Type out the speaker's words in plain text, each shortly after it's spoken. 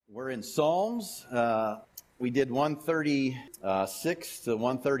We're in Psalms. We did 136 to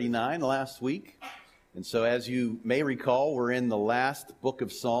 139 last week. And so as you may recall, we're in the last book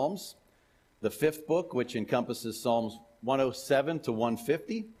of Psalms, the fifth book, which encompasses Psalms 107 to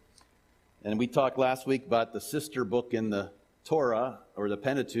 150. And we talked last week about the sister book in the Torah, or the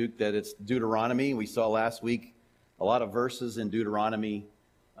Pentateuch, that it's Deuteronomy. We saw last week a lot of verses in Deuteronomy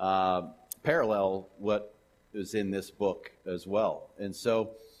parallel what is in this book as well. And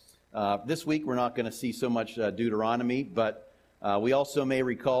so this week we're not going to see so much Deuteronomy, but we also may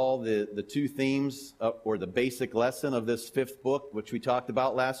recall the two themes or the basic lesson of this fifth book, which we talked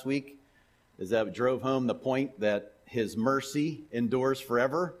about last week, is that it drove home the point that his mercy endures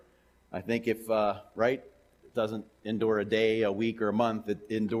forever. I think if, it doesn't endure a day, a week, or a month, it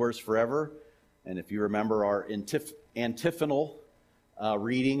endures forever. And if you remember our antiphonal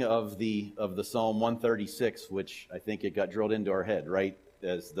reading of the Psalm 136, which I think it got drilled into our head, right?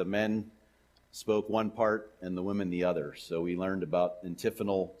 As the men spoke one part and the women the other. So we learned about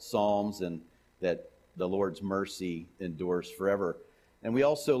antiphonal psalms and that the Lord's mercy endures forever. And we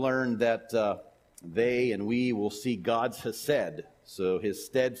also learned that they and we will see God's hesed, so his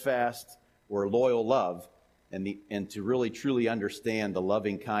steadfast or loyal love, and to really truly understand the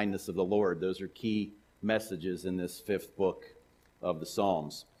loving kindness of the Lord. Those are key messages in this fifth book of the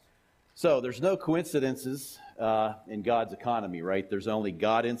Psalms. So there's no coincidences in God's economy, right? There's only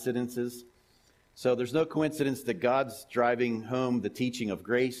God incidences. So there's no coincidence that God's driving home the teaching of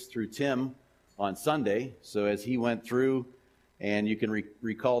grace through Tim on Sunday. So as he went through, and you can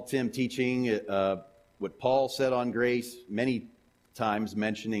recall Tim teaching what Paul said on grace, many times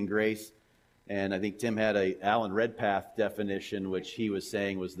mentioning grace. And I think Tim had a Alan Redpath definition, which he was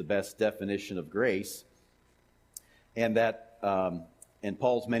saying was the best definition of grace. And that, and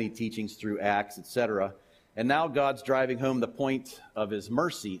Paul's many teachings through Acts, etc. And now God's driving home the point of his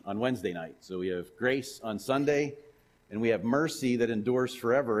mercy on Wednesday night. So we have grace on Sunday, and we have mercy that endures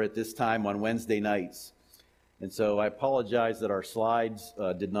forever at this time on Wednesday nights. And so I apologize that our slides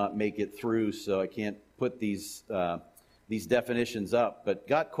did not make it through, so I can't put these definitions up. But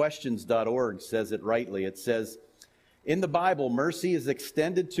gotquestions.org says it rightly. It says, in the Bible, mercy is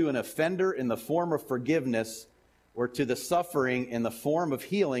extended to an offender in the form of forgiveness, or to the suffering in the form of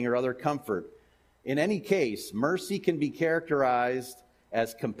healing or other comfort. In any case, mercy can be characterized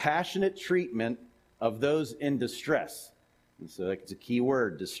as compassionate treatment of those in distress. And so that's a key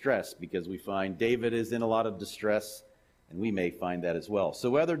word, distress, because we find David is in a lot of distress, and we may find that as well. So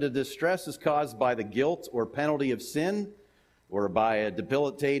whether the distress is caused by the guilt or penalty of sin, or by a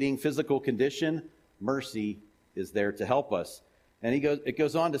debilitating physical condition, mercy is there to help us. And it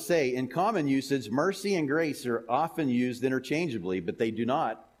goes on to say, in common usage, mercy and grace are often used interchangeably, but they do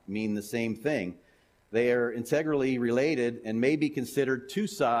not mean the same thing. They are integrally related and may be considered two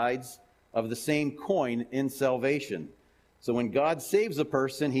sides of the same coin in salvation. So when God saves a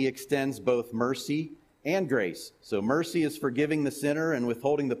person, he extends both mercy and grace. So mercy is forgiving the sinner and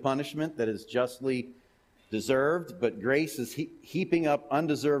withholding the punishment that is justly deserved, but grace is heaping up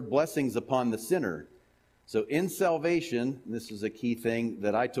undeserved blessings upon the sinner. So in salvation, this is a key thing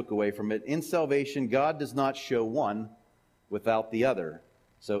that I took away from it, in salvation, God does not show one without the other.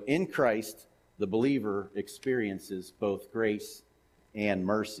 So in Christ, the believer experiences both grace and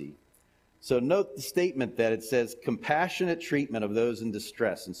mercy. So note the statement that it says compassionate treatment of those in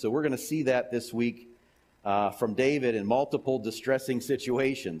distress. And so we're going to see that this week from David in multiple distressing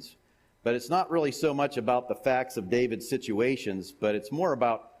situations. But it's not really so much about the facts of David's situations, but it's more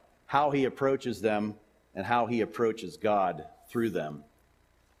about how he approaches them and how he approaches God through them.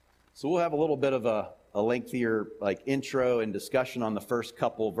 So we'll have a little bit of a lengthier intro and discussion on the first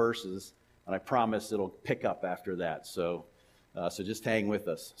couple verses, and I promise it'll pick up after that. So just hang with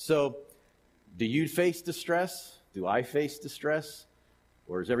us. So do you face distress? Do I face distress?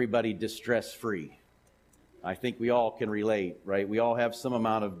 Or is everybody distress-free? I think we all can relate, right? We all have some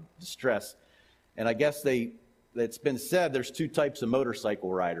amount of distress. And I guess it's been said there's two types of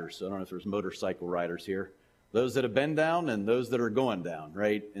motorcycle riders. So I don't know if there's motorcycle riders here. Those that have been down and those that are going down,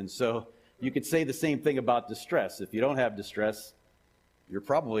 right? And so you could say the same thing about distress. If you don't have distress, you're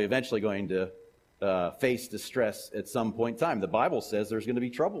probably eventually going to face distress at some point in time. The Bible says there's going to be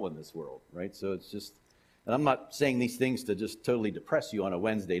trouble in this world, right? So it's just, and I'm not saying these things to just totally depress you on a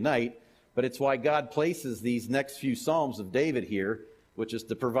Wednesday night, but it's why God places these next few Psalms of David here, which is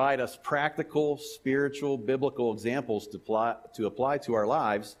to provide us practical, spiritual, biblical examples to apply to our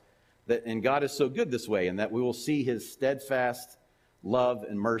lives. And God is so good this way, and that we will see his steadfast love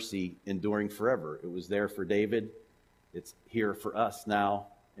and mercy enduring forever. It was there for David. It's here for us now,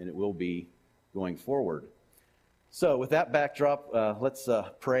 and it will be going forward. So with that backdrop, let's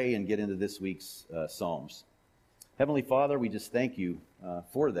pray and get into this week's Psalms. Heavenly Father, we just thank you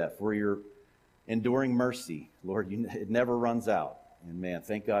for that, for your enduring mercy. Lord, it never runs out. And man,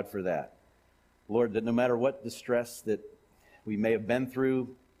 thank God for that. Lord, that no matter what distress that we may have been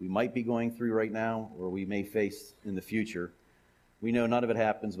through, we might be going through right now, or we may face in the future, we know none of it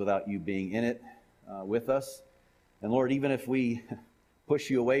happens without you being in it with us. And Lord, even if we push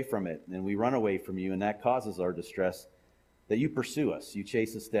you away from it and we run away from you and that causes our distress, that you pursue us, you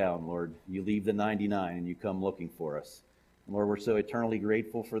chase us down, Lord. You leave the 99 and you come looking for us. And Lord, we're so eternally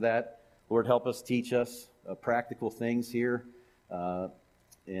grateful for that. Lord, help us, teach us practical things here and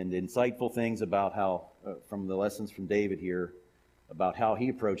insightful things about how, from the lessons from David here, about how he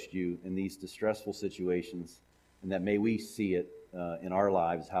approached you in these distressful situations, and that may we see it in our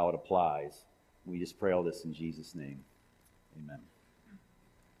lives, how it applies. We just pray all this in Jesus' name. Amen.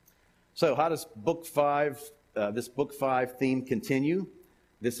 So how does this book 5 theme continue?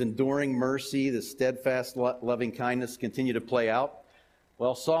 This enduring mercy, this steadfast loving kindness continue to play out?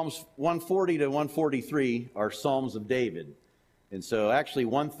 Well, Psalms 140 to 143 are Psalms of David. And so actually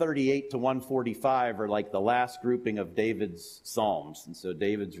 138 to 145 are like the last grouping of David's Psalms. And so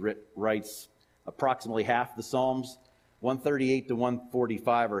David writes approximately half the Psalms. 138 to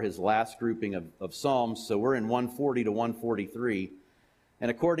 145 are his last grouping of Psalms. So we're in 140 to 143. And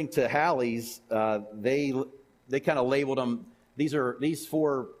according to Halley's, they kind of labeled them, these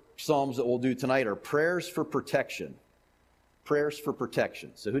 4 Psalms that we'll do tonight are prayers for protection. Prayers for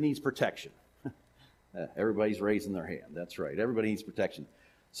protection. So who needs protection? Everybody's raising their hand. That's right. Everybody needs protection.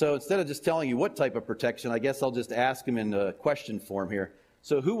 So instead of just telling you what type of protection, I guess I'll just ask them in a question form here.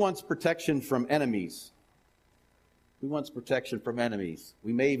 So who wants protection from enemies? Who wants protection from enemies?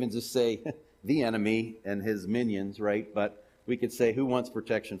 We may even just say the enemy and his minions, right? But we could say, who wants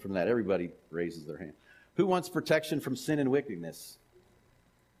protection from that? Everybody raises their hand. Who wants protection from sin and wickedness?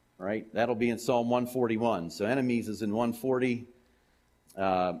 All right, that'll be in Psalm 141. So enemies is in 140.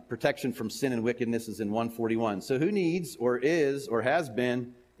 Protection from sin and wickedness is in 141. So who needs or is or has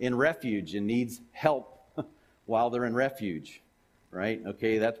been in refuge and needs help while they're in refuge? Right?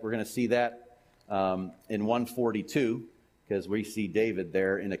 Okay, we're going to see that in 142 because we see David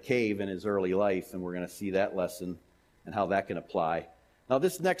there in a cave in his early life, and we're going to see that lesson and how that can apply. Now,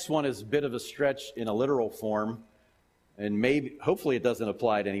 this next one is a bit of a stretch in a literal form, and hopefully it doesn't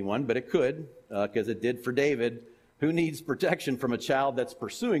apply to anyone, but it could, because it did for David. Who needs protection from a child that's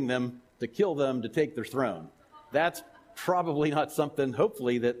pursuing them to kill them to take their throne? That's probably not something,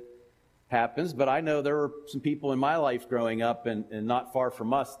 hopefully, that happens, but I know there were some people in my life growing up and not far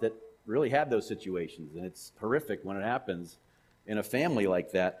from us that really had those situations, and it's horrific when it happens in a family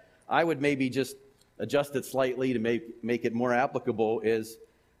like that. I would maybe just adjust it slightly to make it more applicable is,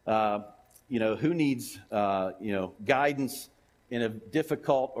 who needs, guidance in a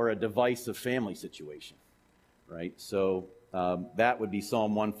difficult or a divisive family situation, right? So that would be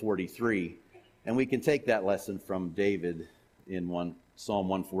Psalm 143, and we can take that lesson from David in Psalm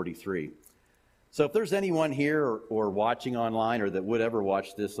 143. So if there's anyone here or watching online or that would ever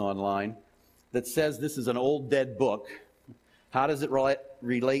watch this online that says this is an old dead book, how does it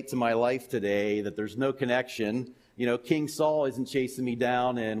relate to my life today, that there's no connection? King Saul isn't chasing me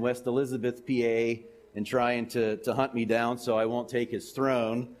down in West Elizabeth, PA, and trying to hunt me down so I won't take his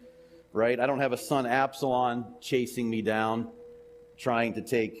throne, right? I don't have a son Absalom chasing me down, trying to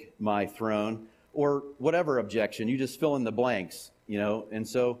take my throne, or whatever objection. You just fill in the blanks, And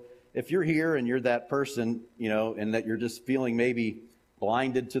so if you're here and you're that person, and that you're just feeling maybe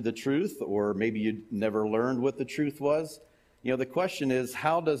blinded to the truth, or maybe you never learned what the truth was, the question is,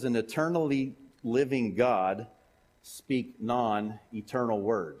 how does an eternally living God speak non-eternal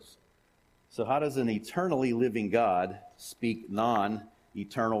words? So how does an eternally living God speak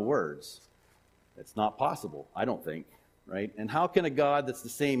non-eternal words? It's not possible, I don't think, right? And how can a God that's the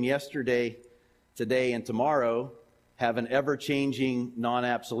same yesterday, today, and tomorrow have an ever-changing,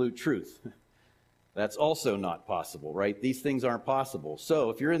 non-absolute truth? That's also not possible, right? These things aren't possible. So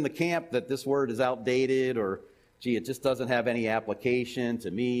if you're in the camp that this word is outdated, or, it just doesn't have any application to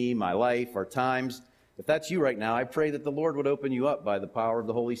me, my life, our times, if that's you right now, I pray that the Lord would open you up by the power of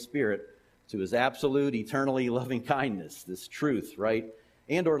the Holy Spirit to his absolute, eternally loving kindness, this truth, right?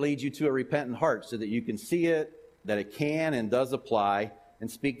 And or lead you to a repentant heart so that you can see it, that it can and does apply,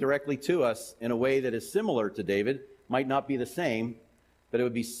 and speak directly to us in a way that is similar to David. Might not be the same, but it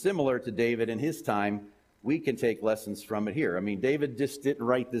would be similar to David in his time. We can take lessons from it here. I mean, David just didn't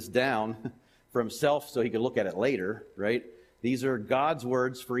write this down for himself so he could look at it later, right? These are God's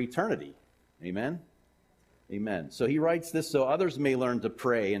words for eternity. Amen? Amen. So he writes this so others may learn to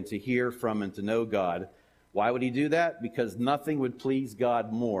pray and to hear from and to know God Why would he do that? Because nothing would please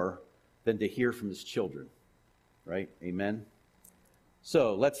God more than to hear from his children, right? Amen?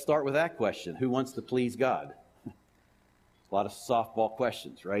 So let's start with that question. Who wants to please God? A lot of softball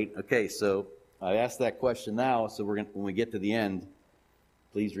questions, right? Okay, so I asked that question now, so when we get to the end,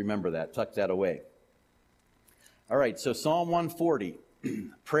 please remember that. Tuck that away. All right, so Psalm 140,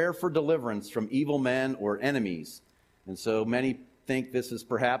 prayer for deliverance from evil men or enemies. And so many think this is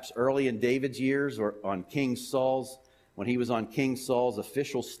perhaps early in David's years or on King Saul's, when he was on King Saul's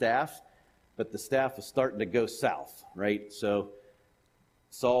official staff, but the staff was starting to go south, right? So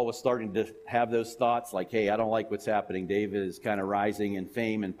Saul was starting to have those thoughts like, hey, I don't like what's happening. David is kind of rising in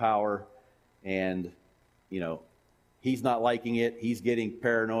fame and power, and, he's not liking it. He's getting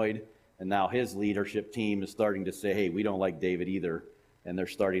paranoid, and now his leadership team is starting to say, hey, we don't like David either, and they're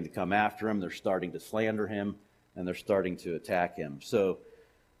starting to come after him. They're starting to slander him, and they're starting to attack him. So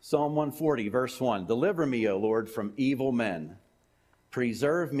Psalm 140, verse 1, deliver me, O Lord, from evil men.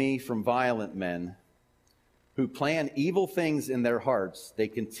 Preserve me from violent men who plan evil things in their hearts. They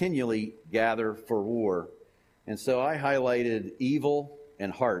continually gather for war. And so I highlighted evil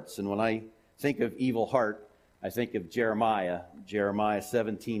and hearts. And when I think of evil heart, I think of Jeremiah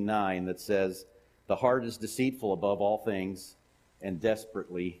 17:9, that says, the heart is deceitful above all things and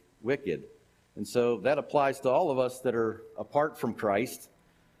desperately wicked. And so that applies to all of us that are apart from Christ.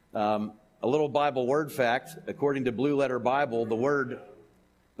 A little Bible word fact, according to Blue Letter Bible, the word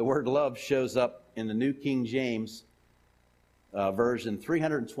love shows up in the New King James version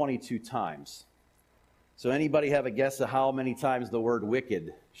 322 times. So anybody have a guess of how many times the word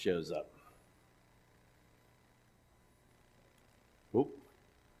wicked shows up? Oop.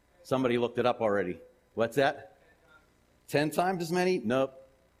 Somebody looked it up already. What's that? 10 times as many? Nope.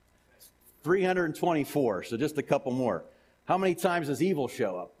 324, so just a couple more. How many times does evil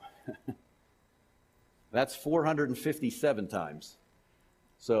show up? That's 457 times.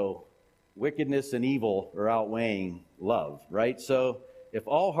 So wickedness and evil are outweighing love, right? So if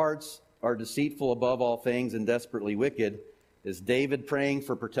all hearts are deceitful above all things and desperately wicked, is David praying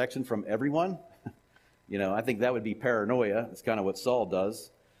for protection from everyone? I think that would be paranoia. It's kind of what Saul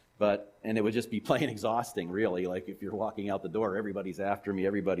does. And it would just be plain exhausting, really. Like if you're walking out the door, everybody's after me,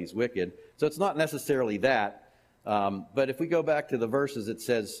 everybody's wicked. So it's not necessarily that. But if we go back to the verses, it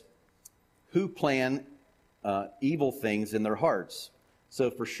says, who plan evil things in their hearts? So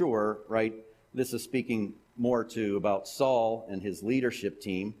for sure, right, this is speaking more about Saul and his leadership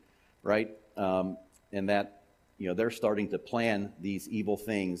team, right? And that, they're starting to plan these evil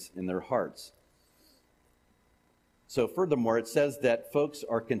things in their hearts. So furthermore, it says that folks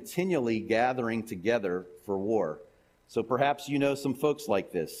are continually gathering together for war. So perhaps you know some folks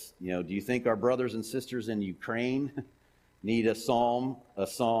like this. Do you think our brothers and sisters in Ukraine need a psalm, a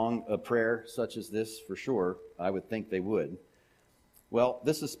song, a prayer such as this? For sure, I would think they would. Well,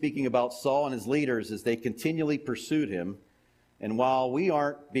 this is speaking about Saul and his leaders as they continually pursued him. And while we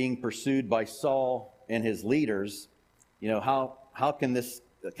aren't being pursued by Saul and his leaders, how can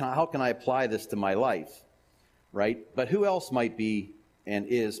I apply this to my life? Right? But who else might be and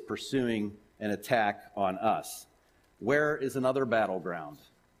is pursuing an attack on us? Where is another battleground?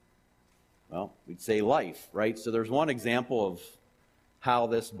 Well, we'd say life, right? So there's one example of how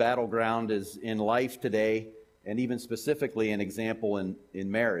this battleground is in life today, and even specifically an example in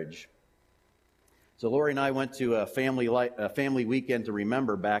marriage. So Lori and I went to a family weekend to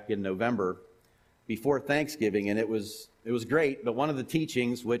remember back in November before Thanksgiving, and it was great, but one of the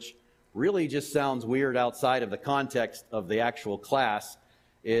teachings, which really just sounds weird outside of the context of the actual class,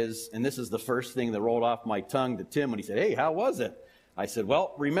 is, and this is the first thing that rolled off my tongue to Tim when he said, hey, how was it? I said,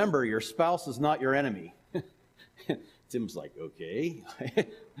 well, remember, your spouse is not your enemy. Tim's like, okay.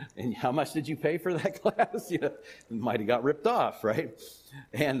 And how much did you pay for that class? Might have got ripped off, right?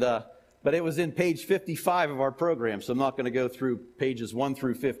 And but it was in page 55 of our program, so I'm not going to go through pages 1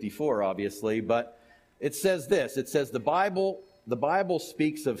 through 54, obviously, but it says this. It says the Bible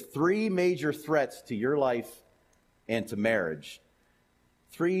speaks of 3 major threats to your life and to marriage.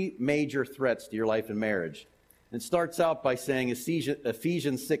 3 major threats to your life and marriage. It starts out by saying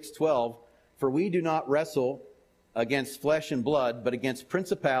Ephesians 6:12, for we do not wrestle against flesh and blood, but against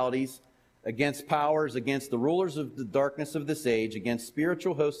principalities, against powers, against the rulers of the darkness of this age, against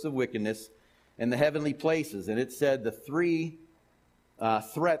spiritual hosts of wickedness in the heavenly places. And it said the 3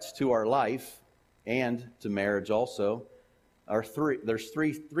 threats to our life and to marriage also are 3. There's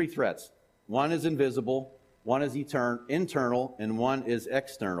three threats. One is invisible, one is internal, and one is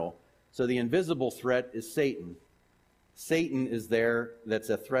external. So the invisible threat is Satan. Satan is there. That's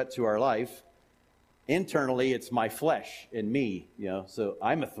a threat to our life. Internally, it's my flesh and me. So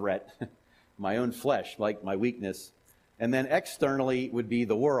I'm a threat. my own flesh, like my weakness. And then externally would be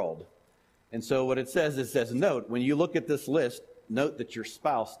the world. And so what it says, note, when you look at this list, note that your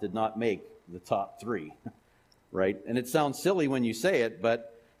spouse did not make the top 3, right? And it sounds silly when you say it, but,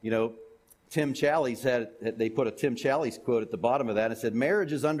 Tim Challies they put a Tim Challies quote at the bottom of that, and it said,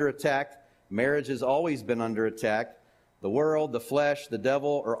 marriage is under attack. Marriage has always been under attack. The world, the flesh, the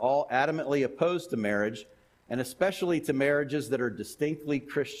devil are all adamantly opposed to marriage, and especially to marriages that are distinctly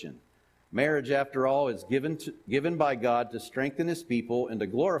Christian. Marriage, after all, is given by God to strengthen his people and to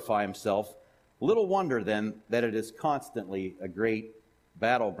glorify himself. Little wonder, then, that it is constantly a great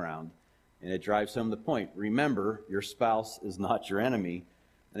battleground. And it drives home the point. Remember, your spouse is not your enemy.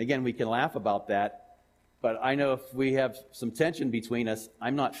 And again, we can laugh about that, but I know if we have some tension between us,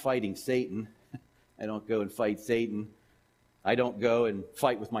 I'm not fighting Satan. I don't go and fight Satan. I don't go and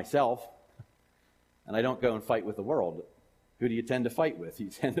fight with myself. And I don't go and fight with the world. Who do you tend to fight with? You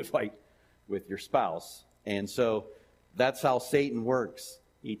tend to fight with your spouse. And so that's how Satan works.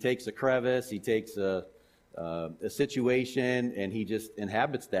 He takes a crevice, he takes a situation, and he just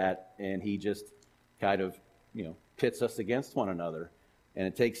inhabits that, and he just kind of, pits us against one another. And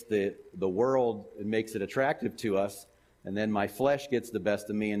it takes the world and makes it attractive to us, and then my flesh gets the best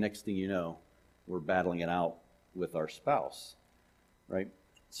of me, and next thing you know, we're battling it out with our spouse, right?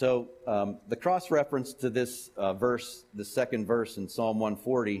 So the cross-reference to this verse, the second verse in Psalm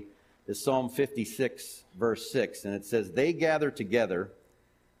 140, is Psalm 56, verse 6, and it says, they gather together,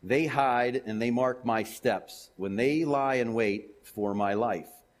 they hide, and they mark my steps when they lie in wait for my life.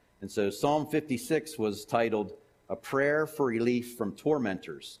 And so Psalm 56 was titled, A Prayer for Relief from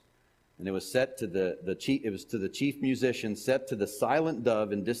Tormentors. And it was set to the chief musician, set to the silent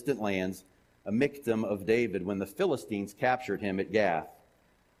dove in distant lands, a Michtam of David, when the Philistines captured him at Gath.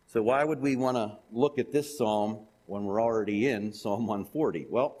 So why would we want to look at this psalm when we're already in Psalm 140?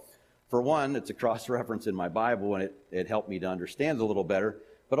 Well, for one, it's a cross-reference in my Bible, and it helped me to understand it a little better.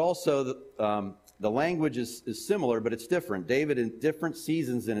 But also, the language is similar, but it's different. David, in different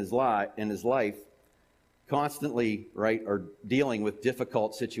seasons in his life, constantly, right, are dealing with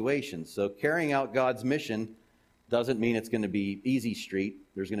difficult situations. So carrying out God's mission doesn't mean it's going to be easy street.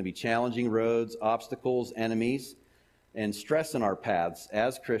 There's going to be challenging roads, obstacles, enemies, and stress in our paths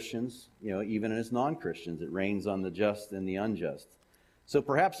as Christians, even as non-Christians. It rains on the just and the unjust. So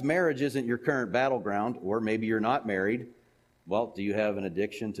perhaps marriage isn't your current battleground, or maybe you're not married. Well, do you have an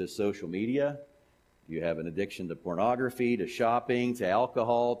addiction to social media? Do you have an addiction to pornography, to shopping, to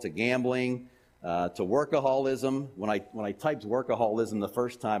alcohol, to gambling, to workaholism? When I typed workaholism the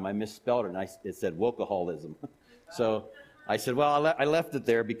first time, I misspelled it, and it said wokeholism. So I said, well, I left it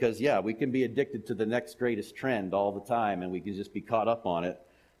there because, we can be addicted to the next greatest trend all the time, and we can just be caught up on it.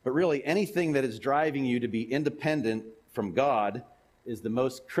 But really, anything that is driving you to be independent from God is the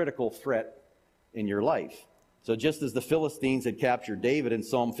most critical threat in your life. So just as the Philistines had captured David in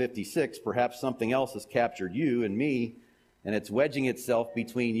Psalm 56, perhaps something else has captured you and me, and it's wedging itself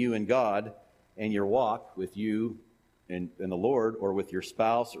between you and God and your walk with you and the Lord, or with your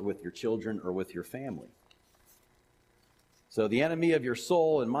spouse, or with your children, or with your family. So the enemy of your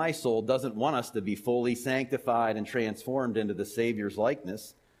soul and my soul doesn't want us to be fully sanctified and transformed into the Savior's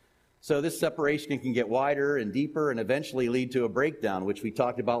likeness. So this separation can get wider and deeper and eventually lead to a breakdown, which we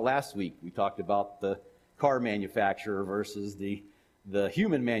talked about last week. We talked about the car manufacturer versus the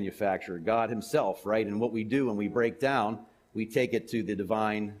human manufacturer, God himself, right? And what we do when we break down, we take it to the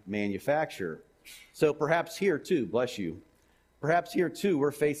divine manufacturer. So perhaps here too, bless you, perhaps here too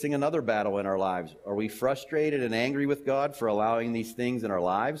we're facing another battle in our lives. Are we frustrated and angry with God for allowing these things in our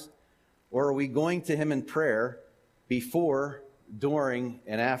lives? Or are we going to him in prayer before, during,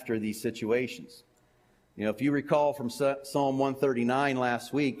 and after these situations? If you recall from Psalm 139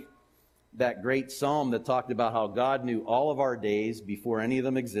 last week, that great psalm that talked about how God knew all of our days before any of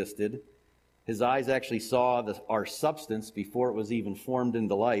them existed. His eyes actually saw our substance before it was even formed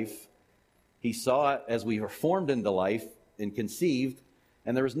into life. He saw it as we were formed into life and conceived,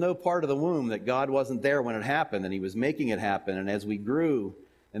 and there was no part of the womb that God wasn't there when it happened, and he was making it happen. And as we grew,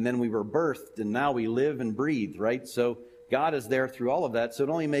 and then we were birthed, and now we live and breathe, right? So God is there through all of that. So it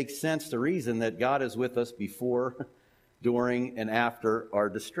only makes sense to reason that God is with us before, during, and after our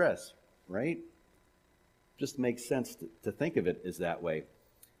distress. Right? Just makes sense to think of it as that way.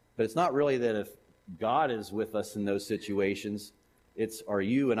 But it's not really that if God is with us in those situations, it's are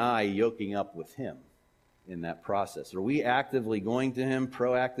you and I yoking up with him in that process? Are we actively going to him,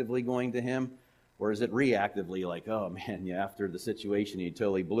 proactively going to him? Or is it reactively like, oh man, after the situation you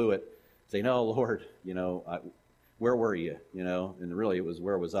totally blew it, say, no, Lord, where were you? And really it was,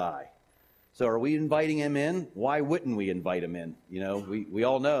 where was I? So are we inviting him in? Why wouldn't we invite him in? You know, we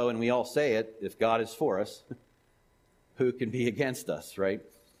all know and we all say it, if God is for us, who can be against us, right?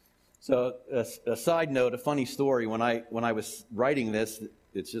 So a side note, a funny story, when I was writing this,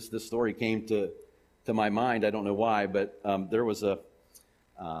 it's just this story came to my mind. I don't know why, but there was a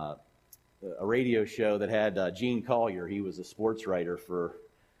radio show that had Gene Collier. He was a sports writer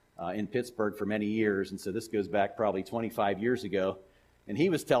in Pittsburgh for many years, and so this goes back probably 25 years ago. And he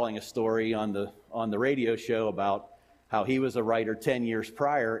was telling a story on the radio show about how he was a writer 10 years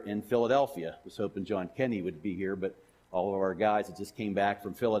prior in Philadelphia. I was hoping John Kenny would be here, but all of our guys that just came back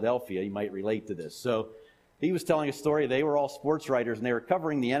from Philadelphia, you might relate to this. So he was telling a story. They were all sports writers, and they were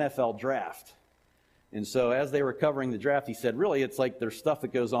covering the NFL draft. And so as they were covering the draft, he said, really, it's like there's stuff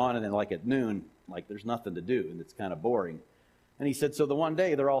that goes on, and then like at noon, like there's nothing to do, and it's kind of boring. And he said, so the one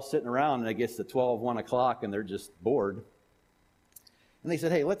day they're all sitting around, and it gets to 1 o'clock, and they're just bored. And they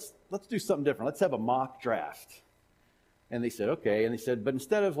said, hey, let's do something different. Let's have a mock draft. And they said, okay. And they said, but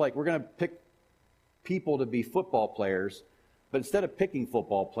instead of like, we're going to pick people to be football players, but instead of picking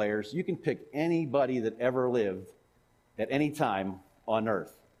football players, you can pick anybody that ever lived at any time on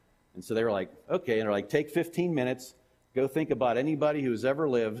earth. And so they were like, okay. And they're like, take 15 minutes, go think about anybody who's ever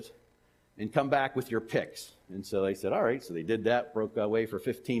lived, and come back with your picks. And so they said, all right. So they did that, broke away for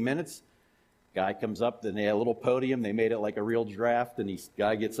 15 minutes. Guy comes up, and they had a little podium. They made it like a real draft, and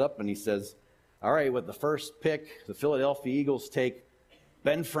guy gets up, and he says, all right, with the first pick, the Philadelphia Eagles take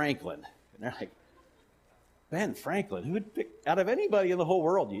Ben Franklin. And they're like, Ben Franklin? Who would pick out of anybody in the whole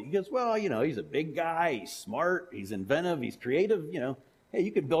world? He goes, well, you know, he's a big guy. He's smart. He's inventive. He's creative. You know, hey,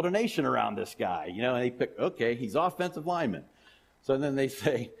 you could build a nation around this guy. You know, and they pick, okay, he's offensive lineman. So then they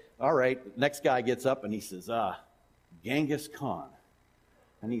say, all right, next guy gets up, and he says, Genghis Khan.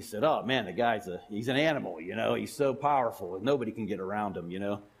 And he said, oh, man, the guy's he's an animal, you know. He's so powerful, and nobody can get around him, you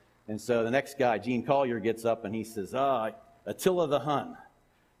know. And so the next guy, Gene Collier, gets up, and he says, Attila the Hun.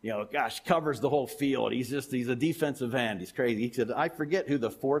 You know, gosh, covers the whole field. He's a defensive end. He's crazy. He said, I forget who the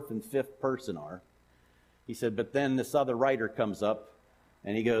fourth and fifth person are. He said, but then this other writer comes up,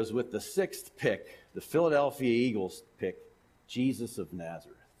 and he goes, with the sixth pick, the Philadelphia Eagles pick, Jesus of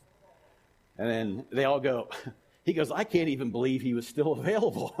Nazareth. And then they all go... He goes, I can't even believe he was still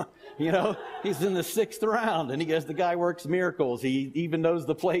available. You know, he's in the 6th round. And he goes, the guy works miracles. He even knows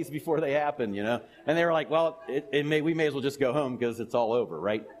the plays before they happen, you know. And they were like, well, we may as well just go home because it's all over,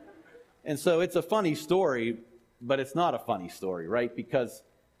 right? And so it's a funny story, but it's not a funny story, right? Because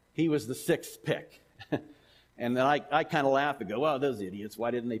he was the 6th pick. And then I kind of laugh and go, well, those idiots, why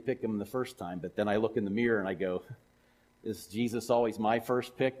didn't they pick him the first time? But then I look in the mirror and I go, is Jesus always my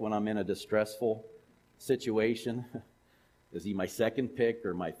first pick when I'm in a distressful situation? Is he my second pick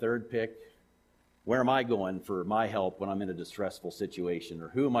or my third pick? Where am I going for my help when I'm in a distressful situation? Or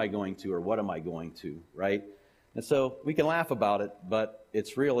who am I going to, or what am I going to, right? And so we can laugh about it, but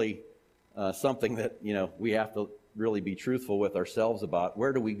it's really something that, you know, we have to really be truthful with ourselves about.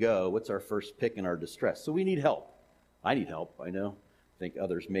 Where do we go? What's our first pick in our distress? So we need help. I need help, I know. I think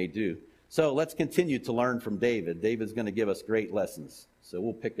others may do. So let's continue to learn from David. David's going to give us great lessons. So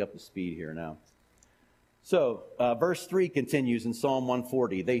we'll pick up the speed here now. So, verse 3 continues in Psalm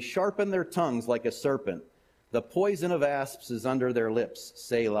 140. They sharpen their tongues like a serpent. The poison of asps is under their lips.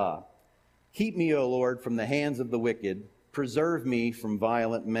 Selah. Keep me, O Lord, from the hands of the wicked. Preserve me from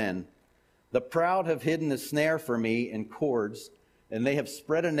violent men. The proud have hidden a snare for me in cords, and they have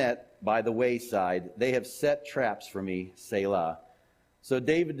spread a net by the wayside. They have set traps for me. Selah. So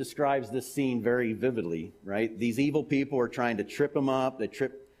David describes this scene very vividly, right? These evil people are trying to trip him up.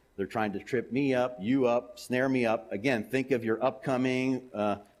 They're trying to trip me up, you up, snare me up. Again, think of your upcoming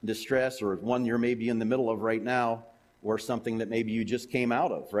distress, or one you're maybe in the middle of right now, or something that maybe you just came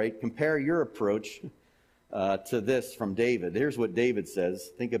out of, right? Compare your approach to this from David. Here's what David says.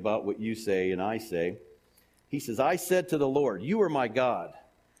 Think about what you say and I say. He says, I said to the Lord, you are my God.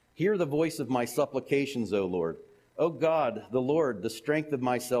 Hear the voice of my supplications, O Lord. O God, the Lord, the strength of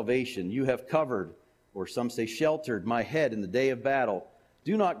my salvation. You have covered, or some say sheltered, my head in the day of battle.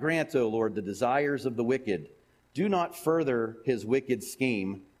 Do not grant, O Lord, the desires of the wicked. Do not further his wicked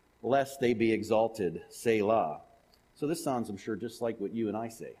scheme, lest they be exalted. Selah. So this sounds, I'm sure, just like what you and I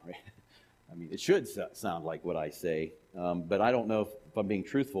say, right? I mean, it should sound like what I say, but I don't know if I'm being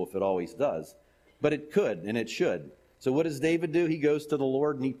truthful if it always does. But it could, and it should. So what does David do? He goes to the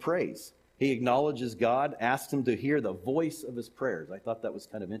Lord and he prays. He acknowledges God, asks him to hear the voice of his prayers. I thought that was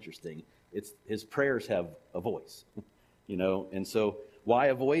kind of interesting. His prayers have a voice, you know, and so why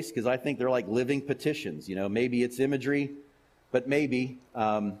a voice? Because I think they're like living petitions. You know, maybe it's imagery, but maybe,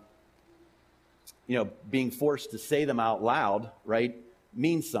 you know, being forced to say them out loud, right,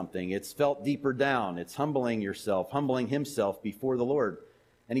 means something. It's felt deeper down. It's humbling yourself, humbling himself before the Lord.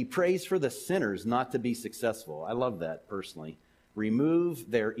 And he prays for the sinners not to be successful. I love that personally.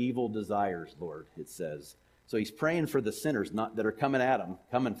 Remove their evil desires, Lord, it says. So he's praying for the sinners that are coming at him,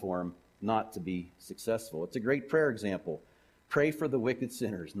 coming for him, not to be successful. It's a great prayer example. Pray for the wicked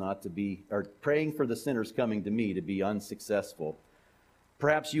sinners praying for the sinners coming to me to be unsuccessful.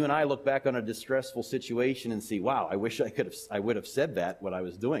 Perhaps you and I look back on a distressful situation and see, wow, I wish I would have said that when I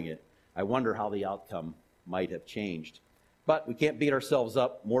was doing it. I wonder how the outcome might have changed. But we can't beat ourselves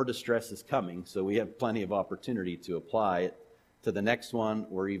up. More distress is coming, so we have plenty of opportunity to apply it to the next one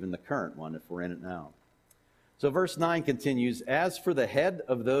or even the current one if we're in it now. So verse 9 continues, as for the head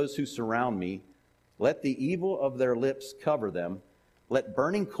of those who surround me, let the evil of their lips cover them. Let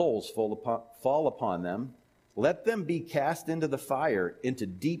burning coals fall upon them. Let them be cast into the fire, into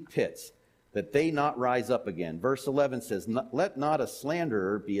deep pits, that they not rise up again. Verse 11 says, let not a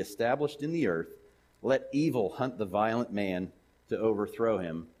slanderer be established in the earth. Let evil hunt the violent man to overthrow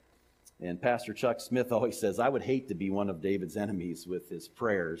him. And Pastor Chuck Smith always says, I would hate to be one of David's enemies with his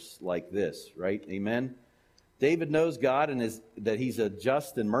prayers like this, right? Amen? David knows God and that he's a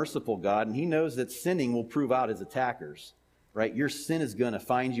just and merciful God, and he knows that sinning will prove out his attackers, right? Your sin is going to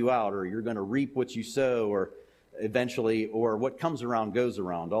find you out, or you're going to reap what you sow, or eventually, or what comes around goes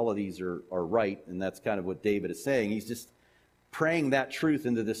around. All of these are right, and that's kind of what David is saying. He's just praying that truth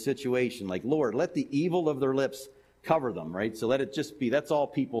into this situation, like, Lord, let the evil of their lips cover them, right? So let it just be, that's all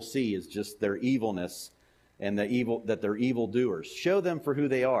people see is just their evilness and the evil, that they're evildoers. Show them for who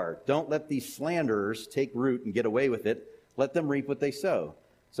they are. Don't let these slanderers take root and get away with it. Let them reap what they sow.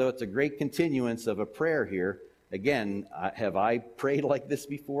 So it's a great continuance of a prayer here. Again, have I prayed like this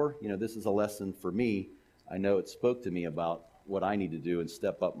before? This is a lesson for me. I know it spoke to me about what I need to do and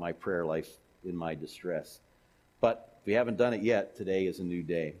step up my prayer life in my distress. But if we haven't done it yet, today is a new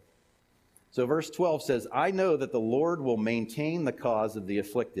day. So verse 12 says, I know that the Lord will maintain the cause of the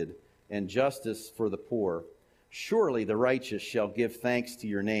afflicted and justice for the poor. Surely the righteous shall give thanks to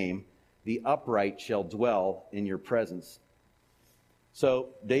your name. The upright shall dwell in your presence. So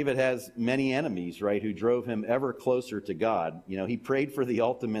David has many enemies, right, who drove him ever closer to God. He prayed for the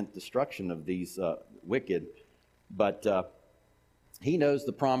ultimate destruction of these wicked, but he knows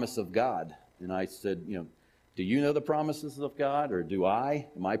the promise of God. And I said, do you know the promises of God, or do I?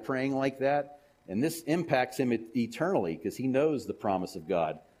 Am I praying like that? And this impacts him eternally because he knows the promise of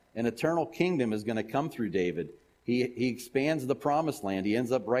God. An eternal kingdom is going to come through David. He expands the promised land. He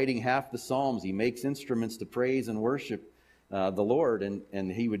ends up writing half the Psalms. He makes instruments to praise and worship the Lord,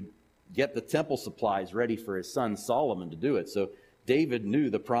 and he would get the temple supplies ready for his son Solomon to do it. So David knew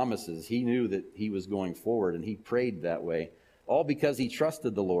the promises. He knew that he was going forward, and he prayed that way. All because he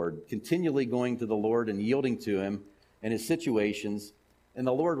trusted the Lord, continually going to the Lord and yielding to him in his situations, and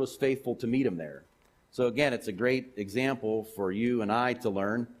the Lord was faithful to meet him there. So again, it's a great example for you and I to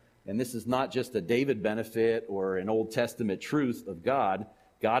learn, and this is not just a David benefit or an Old Testament truth of God.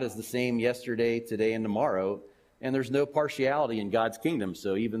 God is the same yesterday, today, and tomorrow, and there's no partiality in God's kingdom.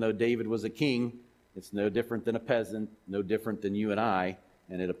 So even though David was a king, it's no different than a peasant, no different than you and I,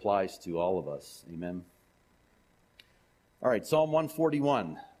 and it applies to all of us. Amen. All right, Psalm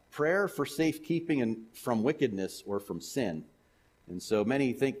 141, prayer for safekeeping from wickedness or from sin. And so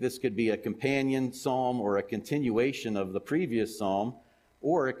many think this could be a companion psalm or a continuation of the previous psalm,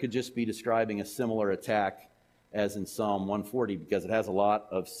 or it could just be describing a similar attack as in Psalm 140 because it has a lot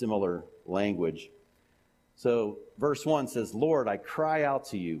of similar language. So verse 1 says, Lord, I cry out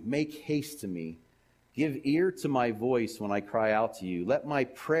to you. Make haste to me. Give ear to my voice when I cry out to you. Let my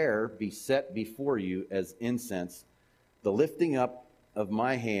prayer be set before you as incense, the lifting up of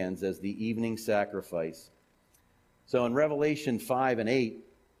my hands as the evening sacrifice. So in Revelation 5 and 8,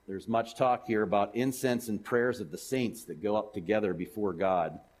 there's much talk here about incense and prayers of the saints that go up together before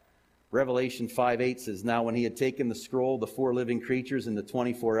God. Revelation 5:8 says, Now when he had taken the scroll, the 4 living creatures and the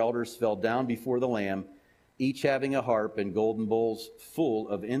 24 elders fell down before the Lamb, each having a harp and golden bowls full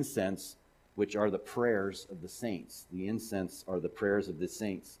of incense, which are the prayers of the saints. The incense are the prayers of the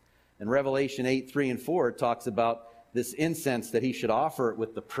saints. In Revelation 8:3 and 4, it talks about this incense that he should offer it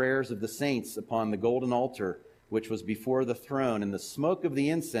with the prayers of the saints upon the golden altar, which was before the throne, and the smoke of the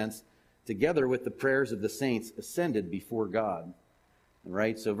incense, together with the prayers of the saints, ascended before God. All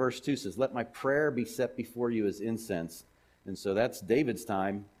right, so verse 2 says, Let my prayer be set before you as incense. And so that's David's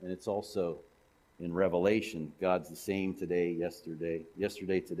time, and it's also in Revelation. God's the same today, yesterday,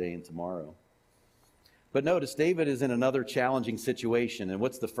 today, and tomorrow. But notice, David is in another challenging situation, and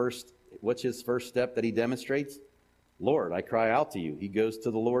what's his first step that he demonstrates? Lord, I cry out to you. He goes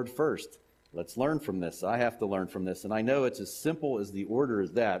to the Lord first. Let's learn from this. I have to learn from this. And I know it's as simple as the order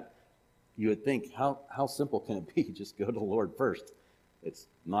as that. You would think, how simple can it be? Just go to the Lord first. It's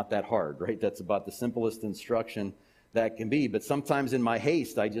not that hard, right? That's about the simplest instruction that can be. But sometimes in my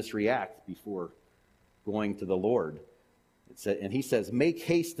haste, I just react before going to the Lord. And he says, make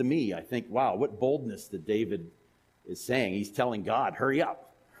haste to me. I think, wow, what boldness that David is saying. He's telling God, hurry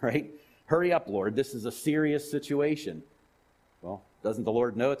up, right? Hurry up, Lord. This is a serious situation. Well, doesn't the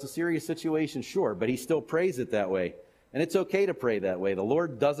Lord know it's a serious situation? Sure, but he still prays it that way. And it's okay to pray that way. The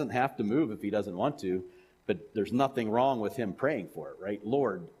Lord doesn't have to move if he doesn't want to, but there's nothing wrong with him praying for it, right?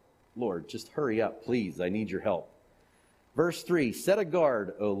 Lord, just hurry up, please. I need your help. Verse 3, set a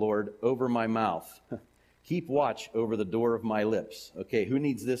guard, O Lord, over my mouth. Keep watch over the door of my lips. Okay, who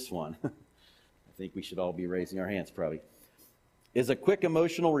needs this one? I think we should all be raising our hands probably. Is a quick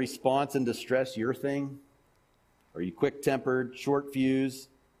emotional response in distress your thing? Are you quick-tempered, short-fused?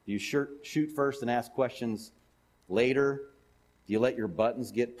 Do you shoot first and ask questions later? Do you let your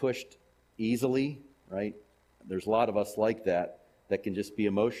buttons get pushed easily, right? There's a lot of us like that can just be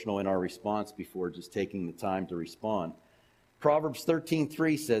emotional in our response before just taking the time to respond. Proverbs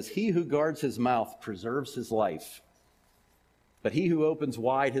 13:3 says, he who guards his mouth preserves his life, but he who opens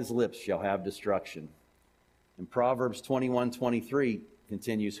wide his lips shall have destruction. And Proverbs 21:23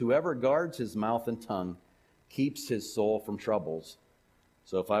 continues, whoever guards his mouth and tongue keeps his soul from troubles.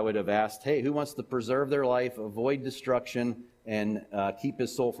 So if I would have asked, hey, who wants to preserve their life, avoid destruction, and keep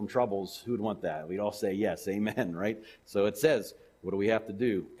his soul from troubles, who would want that? We'd all say yes, amen, right? So it says, what do we have to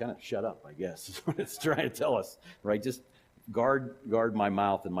do? Kind of shut up, I guess, is what it's trying to tell us, right? Just guard my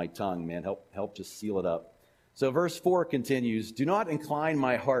mouth and my tongue, man. Help just seal it up. So verse 4 continues, do not incline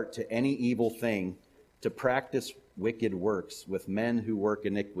my heart to any evil thing, to practice wicked works with men who work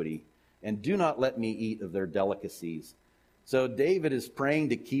iniquity, and do not let me eat of their delicacies. So David is praying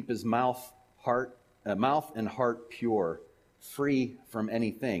to keep his mouth and heart pure, free from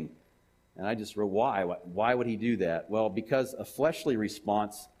anything. And I just wrote, why would he do that? Well, because a fleshly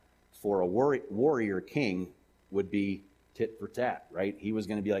response for a warrior king would be tit for tat, right? He was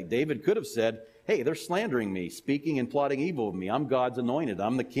going to be like, David could have said, hey, they're slandering me, speaking and plotting evil of me. I'm God's anointed.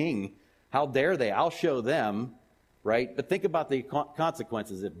 I'm the king. How dare they? I'll show them, right? But think about the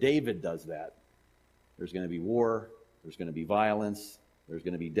consequences if David does that. There's going to be war. There's going to be violence. There's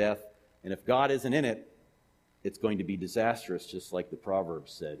going to be death. And if God isn't in it, it's going to be disastrous, just like the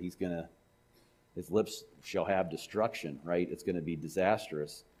Proverbs said. His lips shall have destruction, right? It's going to be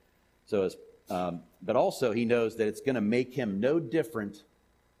disastrous. But also he knows that it's going to make him no different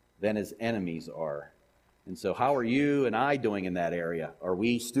than his enemies are. And so how are you and I doing in that area? Are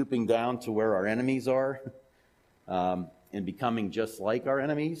we stooping down to where our enemies are and becoming just like our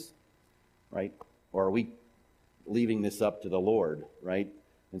enemies, right? Or are we leaving this up to the Lord, right?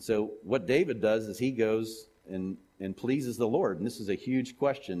 And so what David does is he goes and pleases the Lord. And this is a huge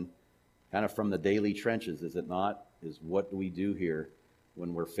question kind of from the daily trenches, is it not? Is what do we do here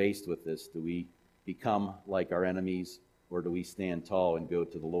when we're faced with this? Do we become like our enemies, or do we stand tall and go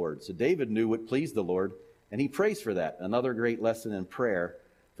to the Lord? So David knew what pleased the Lord, and he prays for that. Another great lesson in prayer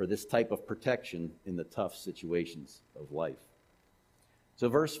for this type of protection in the tough situations of life. So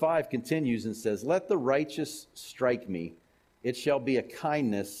verse 5 continues and says, let the righteous strike me. It shall be a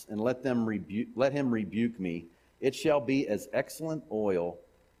kindness, and let him rebuke me. It shall be as excellent oil.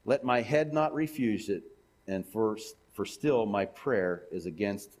 Let my head not refuse it, and for still my prayer is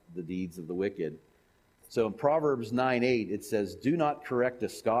against the deeds of the wicked. So in Proverbs 9:8 it says, do not correct a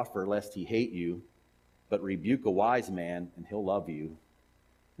scoffer lest he hate you, but rebuke a wise man and he'll love you.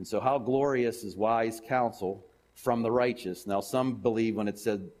 And so how glorious is wise counsel from the righteous. Now some believe when it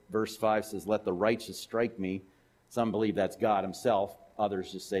said, verse 5 says, let the righteous strike me, some believe that's God himself.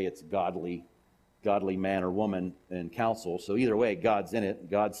 Others just say it's godly man or woman in counsel. So either way, God's in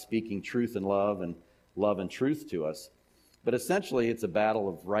it. God's speaking truth and love and truth to us. But essentially, it's a battle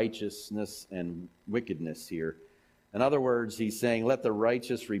of righteousness and wickedness here. In other words, he's saying, let the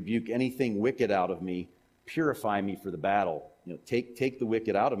righteous rebuke anything wicked out of me, purify me for the battle. Take the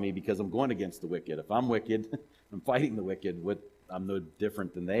wicked out of me, because I'm going against the wicked. If I'm wicked, I'm fighting the wicked. I'm no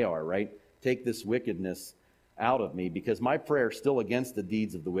different than they are, right? Take this wickedness out of me, because my prayer is still against the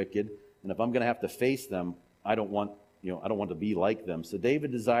deeds of the wicked. And if I'm going to have to face them, I don't want to be like them. So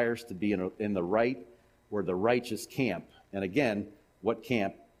David desires to be in the right or the righteous camp. And again, what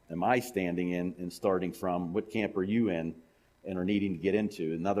camp am I standing in and starting from? What camp are you in and are needing to get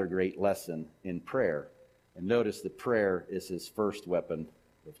into? Another great lesson in prayer. And notice that prayer is his first weapon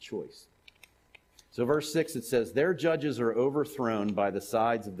of choice. So verse 6, it says, their judges are overthrown by the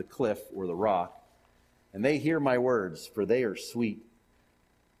sides of the cliff or the rock, and they hear my words, for they are sweet.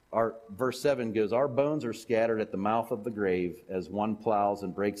 verse 7 goes, our bones are scattered at the mouth of the grave as one plows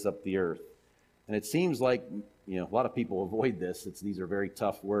and breaks up the earth. And it seems like, a lot of people avoid this. These are very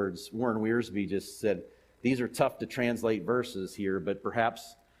tough words. Warren Wiersbe just said, these are tough to translate verses here, but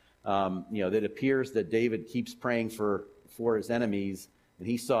perhaps, it appears that David keeps praying for his enemies, and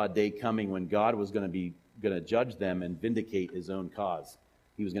he saw a day coming when God was going to judge them and vindicate his own cause.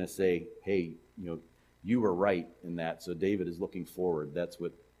 He was going to say, hey, you were right in that. So David is looking forward. That's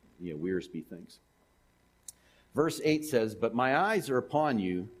what Wiersbe thinks. Verse 8 says, but my eyes are upon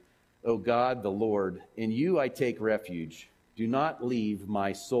you, O God the Lord. In you I take refuge. Do not leave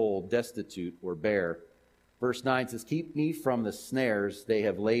my soul destitute or bare. Verse 9 says, keep me from the snares they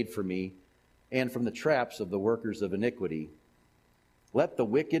have laid for me, and from the traps of the workers of iniquity. Let the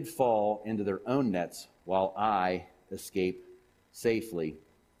wicked fall into their own nets, while I escape safely.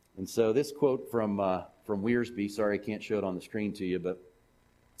 And so this quote from Wiersbe, sorry I can't show it on the screen to you, but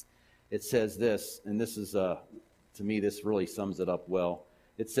it says this, and this is, to me, this really sums it up well.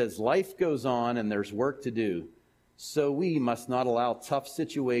 It says, life goes on and there's work to do, so we must not allow tough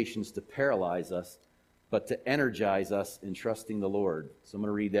situations to paralyze us, but to energize us in trusting the Lord. So I'm going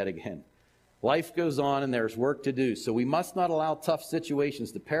to read that again. Life goes on and there's work to do, so we must not allow tough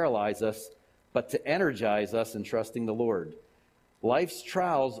situations to paralyze us, but to energize us in trusting the Lord. Life's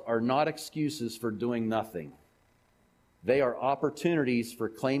trials are not excuses for doing nothing. They are opportunities for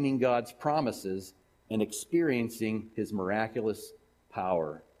claiming God's promises and experiencing His miraculous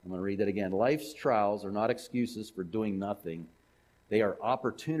power. I'm going to read that again. Life's trials are not excuses for doing nothing. They are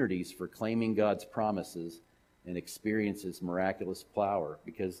opportunities for claiming God's promises and experience His miraculous power.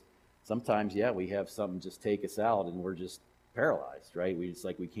 Because sometimes, we have something just take us out and we're just paralyzed, right? It's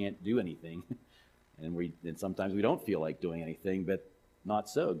like we can't do anything. And sometimes we don't feel like doing anything, but not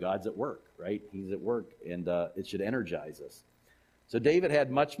so. God's at work, right? He's at work, and it should energize us. So David had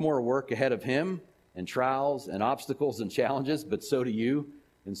much more work ahead of him, and trials and obstacles and challenges, but so do you,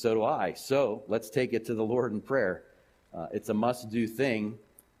 and so do I. So let's take it to the Lord in prayer. It's a must-do thing,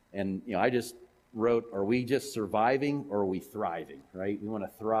 and I just wrote, are we just surviving or are we thriving, right? We want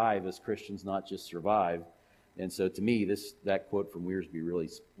to thrive as Christians, not just survive. And so to me, that quote from Wiersbe really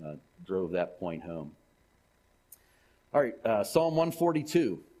drove that point home. All right, Psalm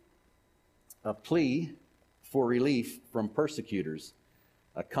 142, a plea for relief from persecutors,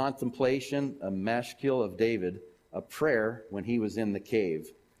 a contemplation, a mashkil of David, a prayer when he was in the cave.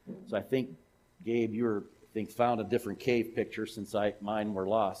 So I think, Gabe, you found a different cave picture since mine were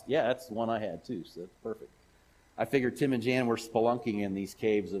lost. Yeah, that's the one I had too, so that's perfect. I figured Tim and Jan were spelunking in these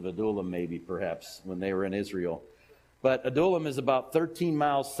caves of Adullam maybe, perhaps, when they were in Israel. But Adullam is about 13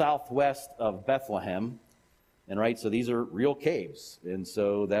 miles southwest of Bethlehem. And right, so these are real caves. And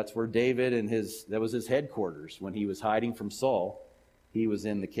so that's where David that was his headquarters. When he was hiding from Saul, he was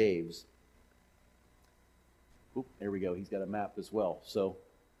in the caves. Oop, there we go. He's got a map as well. So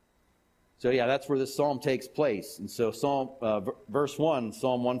that's where this psalm takes place. And so verse 1,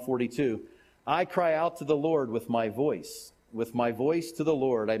 Psalm 142, I cry out to the Lord with my voice. With my voice to the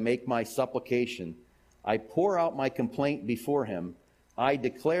Lord, I make my supplication. I pour out my complaint before him. I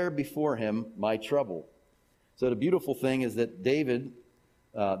declare before him my trouble. So the beautiful thing is that David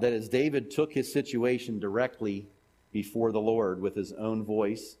took his situation directly before the Lord with his own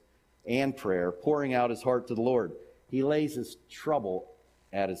voice and prayer, pouring out his heart to the Lord. He lays his trouble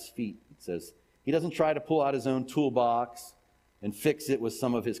at his feet, it says. He doesn't try to pull out his own toolbox and fix it with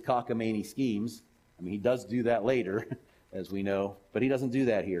some of his cockamamie schemes. I mean, he does do that later, as we know, but he doesn't do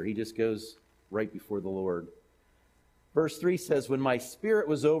that here. He just goes right before the Lord. Verse 3 says, when my spirit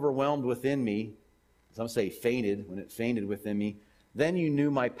was overwhelmed within me, some say fainted, when it fainted within me, then you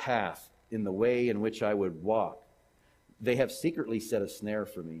knew my path in the way in which I would walk. They have secretly set a snare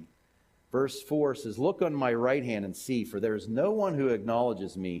for me. Verse 4 says, look on my right hand and see, for there is no one who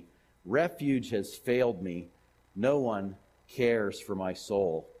acknowledges me. Refuge has failed me. No one cares for my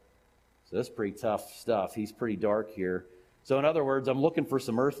soul. So that's pretty tough stuff. He's pretty dark here. So in other words, I'm looking for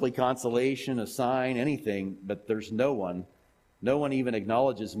some earthly consolation, a sign, anything, but there's no one. No one even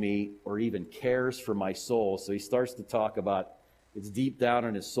acknowledges me or even cares for my soul. So he starts to talk about it's deep down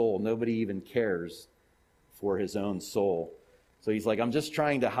in his soul. Nobody even cares for his own soul. So he's like, I'm just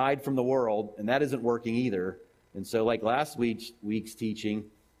trying to hide from the world, and that isn't working either. And so like last week's teaching,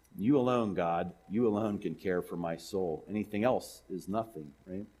 you alone, God, you alone can care for my soul. Anything else is nothing,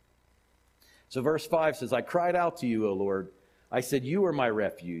 right? So verse 5 says, I cried out to you, O Lord. I said, you are my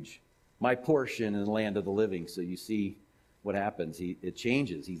refuge, my portion in the land of the living. So you see what happens. It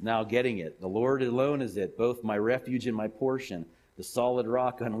changes. He's now getting it. The Lord alone is it, both my refuge and my portion, the solid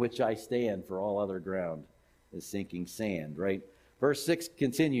rock on which I stand, for all other ground is sinking sand, right? Verse 6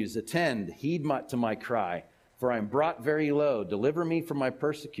 continues, attend, heed to my cry, for I am brought very low. Deliver me from my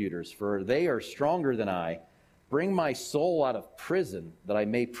persecutors, for they are stronger than I. Bring my soul out of prison, that I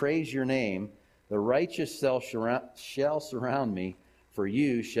may praise your name. The righteous shall surround me, for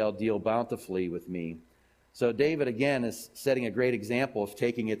you shall deal bountifully with me. So David, again, is setting a great example of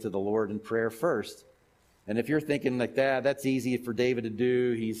taking it to the Lord in prayer first. And if you're thinking like that's easy for David to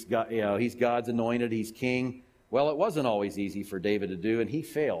do. He's God's anointed. He's king. Well, it wasn't always easy for David to do, and he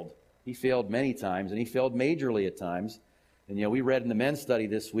failed. He failed many times, and he failed majorly at times. And, we read in the men's study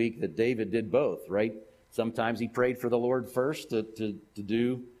this week that David did both, right? Sometimes he prayed for the Lord first to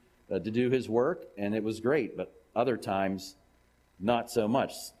do his work, and it was great. But other times, not so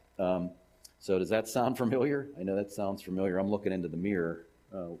much. So does that sound familiar? I know that sounds familiar. I'm looking into the mirror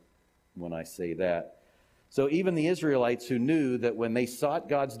when I say that. So even the Israelites who knew that when they sought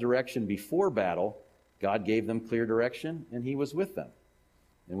God's direction before battle, God gave them clear direction, and he was with them.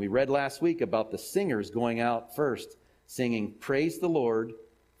 And we read last week about the singers going out first, singing, "Praise the Lord,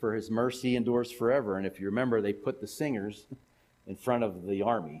 for his mercy endures forever." And if you remember, they put the singers in front of the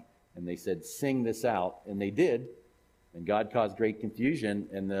army, and they said, "Sing this out." And they did, and God caused great confusion,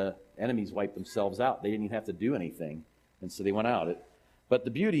 and the enemies wiped themselves out. They didn't even have to do anything, and so they went out. But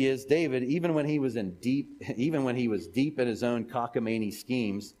the beauty is, David, even when he was deep in his own cockamamie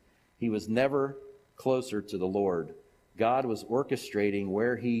schemes, he was never closer to the Lord. God was orchestrating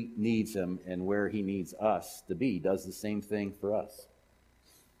where he needs him and where he needs us to be. He does the same thing for us.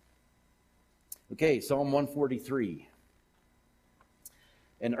 Okay, Psalm 143.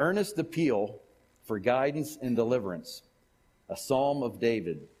 An earnest appeal for guidance and deliverance. A psalm of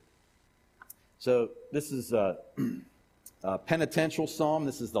David. So this is a penitential psalm.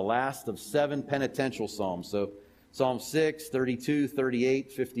 This is the last of 7 penitential psalms. So Psalm 6, 32,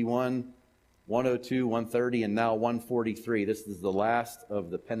 38, 51, 102, 130, and now 143. This is the last of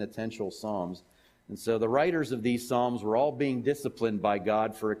the penitential psalms. And so the writers of these psalms were all being disciplined by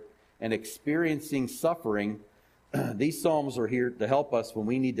God and experiencing suffering. These psalms are here to help us when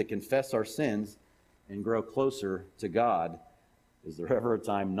we need to confess our sins and grow closer to God. Is there ever a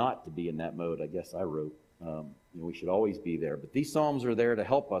time not to be in that mode? I guess I wrote. We should always be there. But these psalms are there to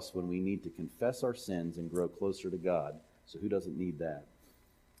help us when we need to confess our sins and grow closer to God. So who doesn't need that?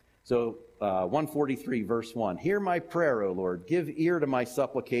 So 143 verse 1. Hear my prayer, O Lord. Give ear to my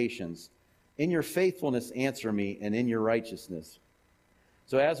supplications. In your faithfulness answer me, and in your righteousness.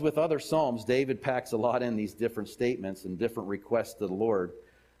 So as with other psalms, David packs a lot in these different statements and different requests to the Lord.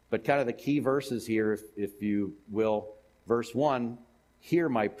 But kind of the key verses here, if you will, verse 1, hear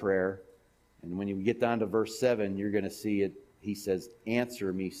my prayer. And when you get down to verse 7, you're going to see it. He says,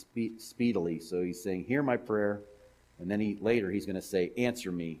 answer me speedily. So he's saying, hear my prayer. And then later he's going to say,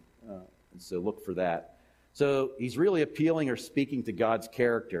 answer me. And so look for that. So he's really appealing or speaking to God's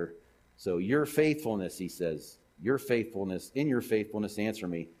character. So your faithfulness, he says, in your faithfulness, answer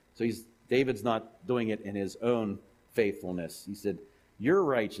me. So David's not doing it in his own faithfulness. He said, your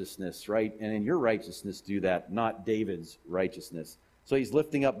righteousness, right? And in your righteousness do that, not David's righteousness. So he's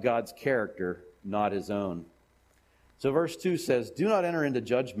lifting up God's character, not his own. So verse 2 says, do not enter into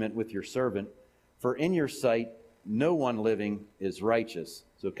judgment with your servant, for in your sight no one living is righteous.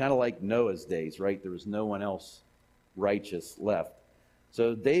 So kind of like Noah's days, right? There was no one else righteous left.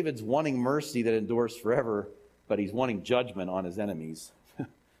 So David's wanting mercy that endures forever, but he's wanting judgment on his enemies.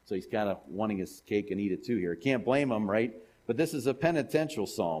 So he's kind of wanting his cake and eat it too here. Can't blame him, right? But this is a penitential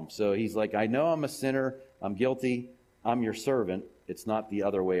psalm. So he's like, I know I'm a sinner. I'm guilty. I'm your servant. It's not the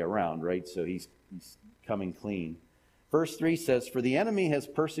other way around, right? So he's coming clean. Verse 3 says, for the enemy has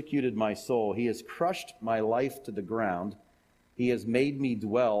persecuted my soul. He has crushed my life to the ground. He has made me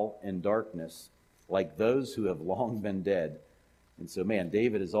dwell in darkness, like those who have long been dead. And so,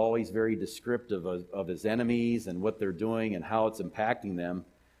 David is always very descriptive of his enemies and what they're doing and how it's impacting them.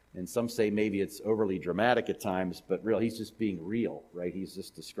 And some say maybe it's overly dramatic at times, but really he's just being real, right? He's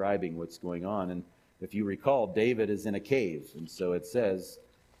just describing what's going on. And if you recall, David is in a cave. And so it says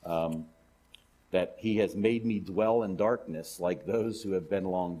that he has made me dwell in darkness like those who have been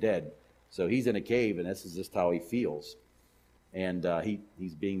long dead. So he's in a cave, and this is just how he feels. And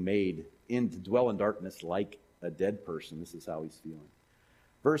he's being made to dwell in darkness like a dead person. This is how he's feeling.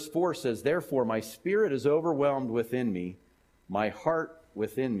 Verse 4 says, therefore my spirit is overwhelmed within me. My heart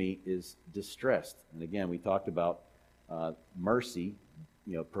within me is distressed. And again, we talked about mercy,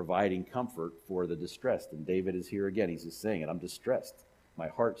 providing comfort for the distressed. And David is here again. He's just saying it. I'm distressed. My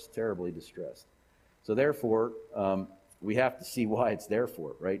heart's terribly distressed. So therefore, we have to see why it's there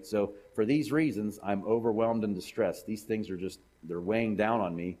for, right? So for these reasons, I'm overwhelmed and distressed. These things they're weighing down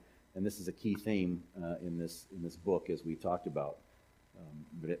on me. And this is a key theme in this book, as we talked about.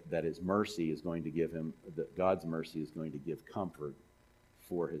 that his mercy is going to give him, that God's mercy is going to give comfort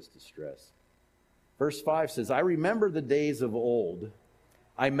for his distress. Verse 5 says, I remember the days of old.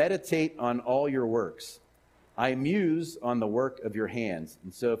 I meditate on all your works. I muse on the work of your hands.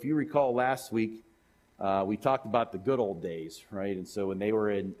 And so if you recall last week, we talked about the good old days, right? And so when they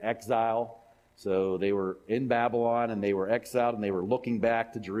were in exile, so they were in Babylon and they were exiled and they were looking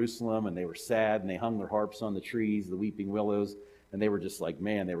back to Jerusalem and they were sad and they hung their harps on the trees, the weeping willows, and they were just like,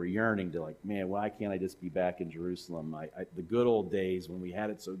 man, they were yearning to like, man, why can't I just be back in Jerusalem? The good old days when we had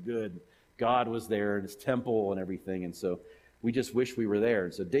it so good, God was there in his temple and everything. And so we just wish we were there.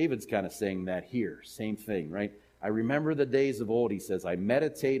 And so David's kind of saying that here, same thing, right? I remember the days of old, he says, I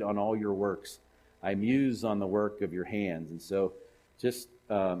meditate on all your works. I muse on the work of your hands. And so just,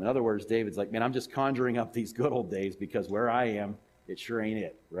 in other words, David's like, man, I'm just conjuring up these good old days because where I am, it sure ain't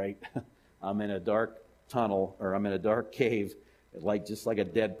it, right? I'm in a dark tunnel, or I'm in a dark cave, just like a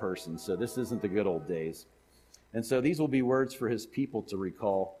dead person. So this isn't the good old days. And so these will be words for his people to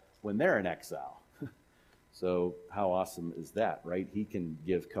recall when they're in exile. So how awesome is that, right? He can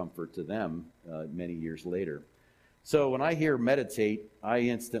give comfort to them many years later. So when I hear meditate, I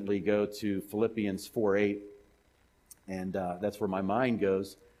instantly go to Philippians 4:8, and that's where my mind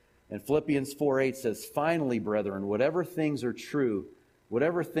goes. And Philippians 4:8 says, finally, brethren, whatever things are true,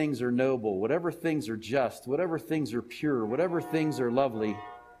 whatever things are noble, whatever things are just, whatever things are pure, whatever things are lovely,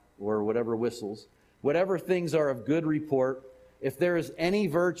 or whatever whistles, whatever things are of good report, if there is any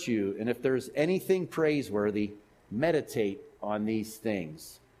virtue and if there's anything praiseworthy, meditate on these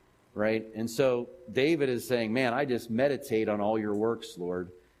things, right? And so David is saying, man, I just meditate on all your works, Lord.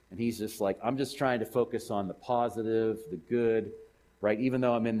 And he's just like, I'm just trying to focus on the positive, the good, right? Even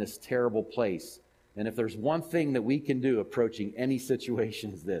though I'm in this terrible place. And if there's one thing that we can do approaching any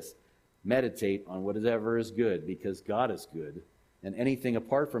situation is this, meditate on whatever is good, because God is good. And anything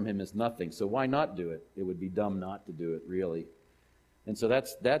apart from him is nothing. So why not do it? It would be dumb not to do it, really. And so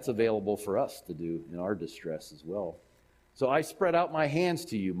that's available for us to do in our distress as well. So I spread out my hands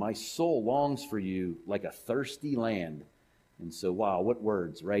to you. My soul longs for you like a thirsty land. And so, wow, what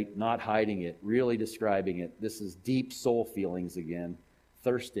words, right? Not hiding it, really describing it. This is deep soul feelings again,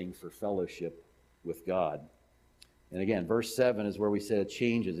 thirsting for fellowship with God. And again, verse 7 is where we said it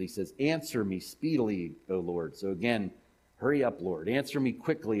changes. He says, answer me speedily, O Lord. So again, hurry up, Lord. Answer me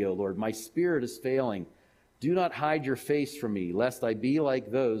quickly, O Lord. My spirit is failing. Do not hide your face from me, lest I be like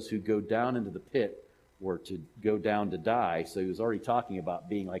those who go down into the pit, or to go down to die. So he was already talking about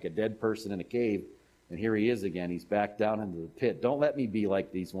being like a dead person in a cave. And here he is again. He's back down into the pit. Don't let me be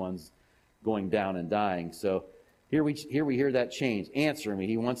like these ones going down and dying. So here we hear that change. Answer me.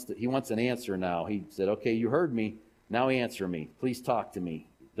 He wants an answer now. He said, okay, you heard me. Now answer me. Please talk to me.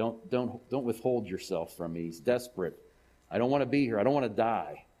 Don't withhold yourself from me. He's desperate. I don't want to be here. I don't want to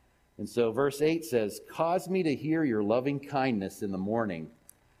die. And so verse 8 says, cause me to hear your loving kindness in the morning.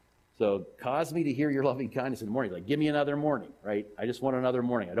 So cause me to hear your loving kindness in the morning. Like, give me another morning, right? I just want another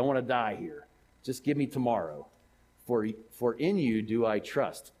morning. I don't want to die here. Just give me tomorrow. For in you do I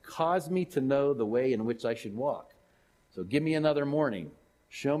trust. Cause me to know the way in which I should walk. So give me another morning.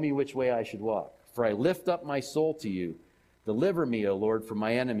 Show me which way I should walk. For I lift up my soul to you. Deliver me, O Lord, from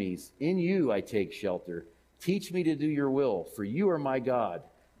my enemies. In you I take shelter. Teach me to do your will, for you are my God.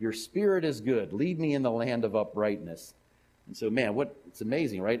 Your spirit is good. Lead me in the land of uprightness. And so, man, it's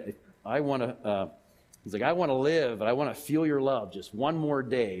amazing, right? I want to, he's like, I want to live, and I want to feel your love just one more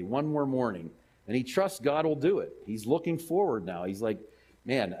day, one more morning. And he trusts God will do it. He's looking forward now. He's like,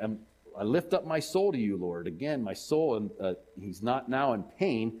 man, I lift up my soul to you, Lord. Again, my soul, he's not now in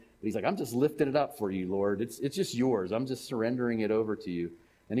pain, but he's like, I'm just lifting it up for you, Lord. It's just yours. I'm just surrendering it over to you.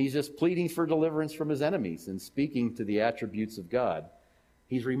 And he's just pleading for deliverance from his enemies and speaking to the attributes of God.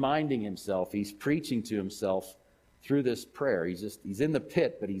 He's reminding himself, he's preaching to himself through this prayer. He's in the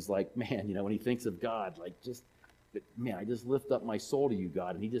pit, but he's like, man, when he thinks of God, like man, I just lift up my soul to you,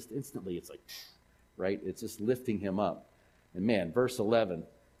 God. And he just instantly, it's like, right? It's just lifting him up. And man, verse 11,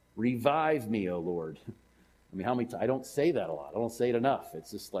 revive me, O Lord. I mean, how many times? I don't say that a lot. I don't say it enough.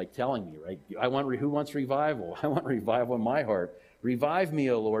 It's just like telling me, right? Who wants revival? I want revival in my heart. Revive me,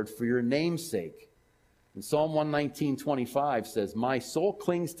 O Lord, for your name's sake. And Psalm 119:25 says, my soul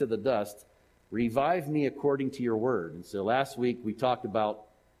clings to the dust. Revive me according to your word. And so last week we talked about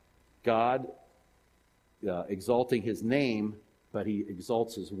God exalting his name, but he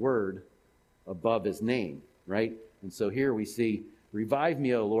exalts his word above his name, right? And so here we see, revive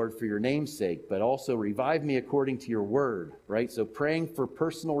me, O Lord, for your name's sake, but also revive me according to your word, right? So praying for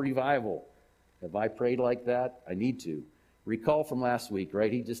personal revival. Have I prayed like that? I need to. Recall from last week,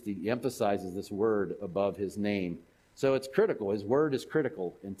 right? He emphasizes this word above his name. So it's critical. His word is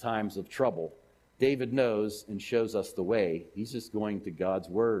critical in times of trouble. David knows and shows us the way. He's just going to God's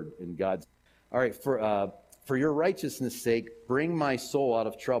word and God's. All right, for your righteousness' sake, bring my soul out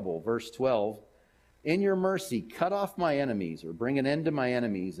of trouble. Verse 12, in your mercy, cut off my enemies, or bring an end to my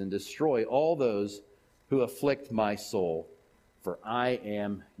enemies, and destroy all those who afflict my soul. For I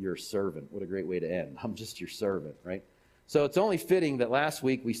am your servant. What a great way to end. I'm just your servant, right? So it's only fitting that last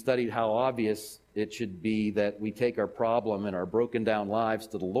week we studied how obvious it should be that we take our problem and our broken down lives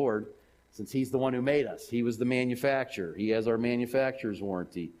to the Lord, since He's the one who made us. He was the manufacturer. He has our manufacturer's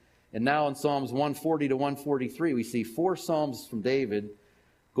warranty. And now in Psalms 140 to 143, we see 4 Psalms from David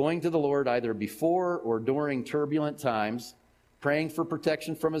going to the Lord either before or during turbulent times, praying for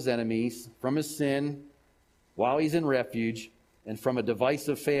protection from his enemies, from his sin, while he's in refuge, and from a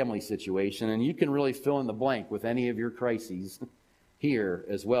divisive family situation. And you can really fill in the blank with any of your crises here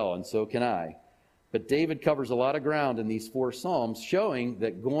as well, and so can I. But David covers a lot of ground in these 4 Psalms, showing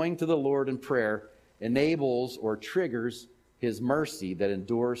that going to the Lord in prayer enables or triggers His mercy that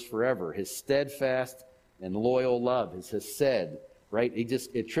endures forever, His steadfast and loyal love, His hesed, right?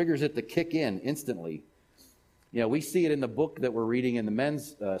 It triggers it to kick in instantly. You know, we see it in the book that we're reading in the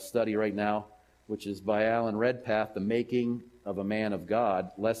men's study right now, which is by Alan Redpath, The Making of a Man of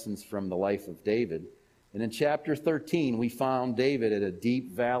God, Lessons from the Life of David. And in chapter 13, we found David at a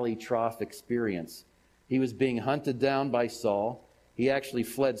deep valley trough experience. He was being hunted down by Saul. He actually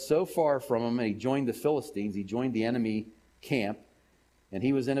fled so far from him, and he joined the Philistines. He joined the enemy camp, and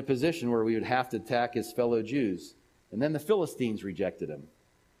he was in a position where we would have to attack his fellow Jews. And then the Philistines rejected him.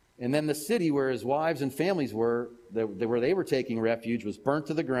 And then the city where his wives and families were, where they were taking refuge, was burnt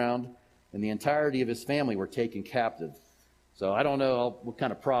to the ground, and the entirety of his family were taken captive. So I don't know what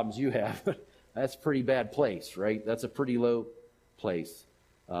kind of problems you have, but that's a pretty bad place, right? That's a pretty low place.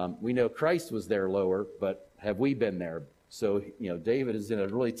 We know Christ was there lower, but have we been there? So, David is in a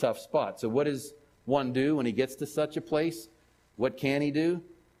really tough spot. So what does one do when he gets to such a place? What can he do?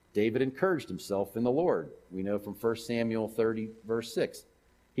 David encouraged himself in the Lord. We know from 1 Samuel 30, verse 6.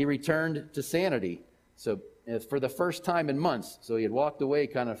 He returned to sanity. So for the first time in months, so he had walked away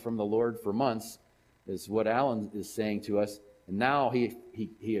kind of from the Lord for months, is what Alan is saying to us. And now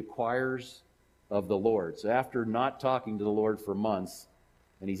he acquires of the Lord. So after not talking to the Lord for months,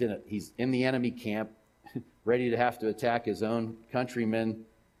 and he's in the enemy camp, ready to have to attack his own countrymen,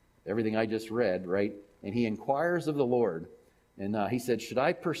 everything I just read, right? And he inquires of the Lord. And he said, should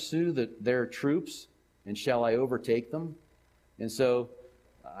I pursue their troops, and shall I overtake them? And so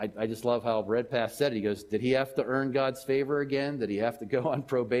I just love how Redpath said it. He goes, did he have to earn God's favor again? Did he have to go on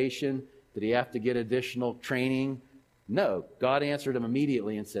probation? Did he have to get additional training? No. God answered him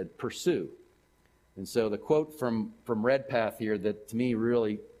immediately and said, pursue. And so the quote from Redpath here that to me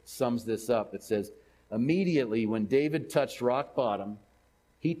really sums this up, it says, immediately when David touched rock bottom,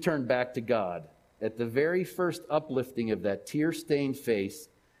 he turned back to God. At the very first uplifting of that tear-stained face,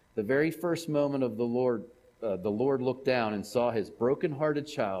 the very first moment of the Lord looked down and saw his broken-hearted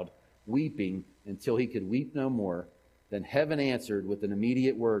child weeping until he could weep no more. Then heaven answered with an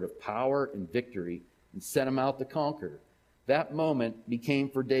immediate word of power and victory and sent him out to conquer. That moment became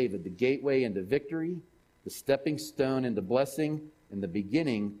for David the gateway into victory, the stepping stone into blessing, and the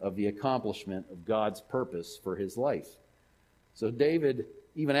beginning of the accomplishment of God's purpose for his life. So David,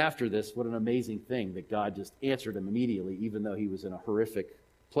 even after this, what an amazing thing that God just answered him immediately, even though he was in a horrific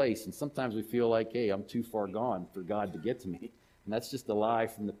place. And sometimes we feel like, hey, I'm too far gone for God to get to me. And that's just a lie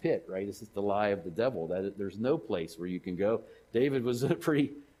from the pit, right? This is the lie of the devil, that there's no place where you can go. David was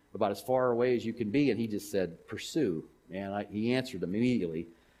about as far away as you can be, and he just said, pursue. Man, he answered him immediately.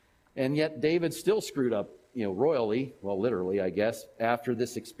 And yet David still screwed up, royally, well, literally, I guess, after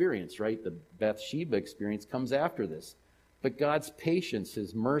this experience, right? The Bathsheba experience comes after this. But God's patience,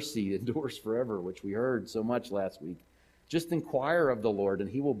 His mercy endures forever, which we heard so much last week. Just inquire of the Lord, and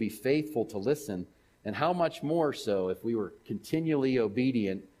He will be faithful to listen. And how much more so if we were continually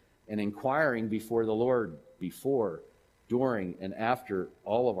obedient and inquiring before the Lord, before, during, and after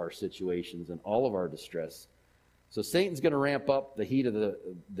all of our situations and all of our distress. So Satan's going to ramp up the heat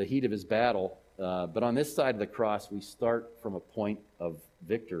of his battle. But on this side of the cross, we start from a point of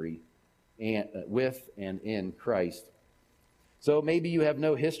victory with and in Christ. So maybe you have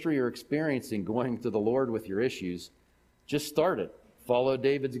no history or experience in going to the Lord with your issues. Just start it. Follow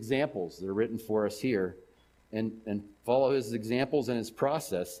David's examples. They're written for us here. And follow his examples and his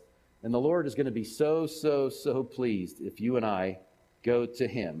process. And the Lord is going to be so, so, so pleased if you and I go to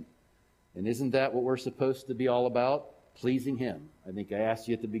Him. And isn't that what we're supposed to be all about? Pleasing Him. I think I asked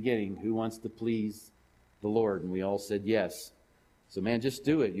you at the beginning, who wants to please the Lord? And we all said yes. So man, just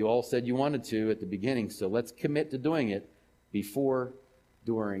do it. You all said you wanted to at the beginning, so let's commit to doing it before,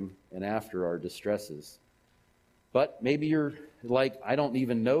 during, and after our distresses. But maybe you're like, I don't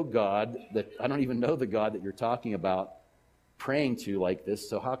even know the God that you're talking about praying to like this,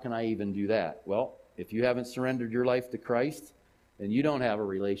 so how can I even do that? Well, if you haven't surrendered your life to Christ and you don't have a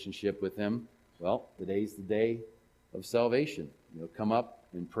relationship with Him, well, today's the day of salvation. Come up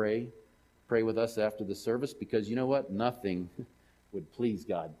and pray with us after the service, because you know what? Nothing would please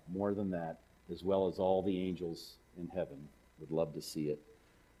God more than that, as well as all the angels in heaven would love to see it.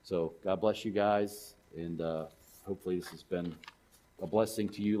 So God bless you guys, and hopefully this has been a blessing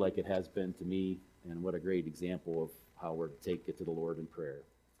to you like it has been to me, and what a great example of how we're to take it to the Lord in prayer.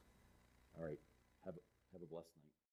 All right, have a blessed night.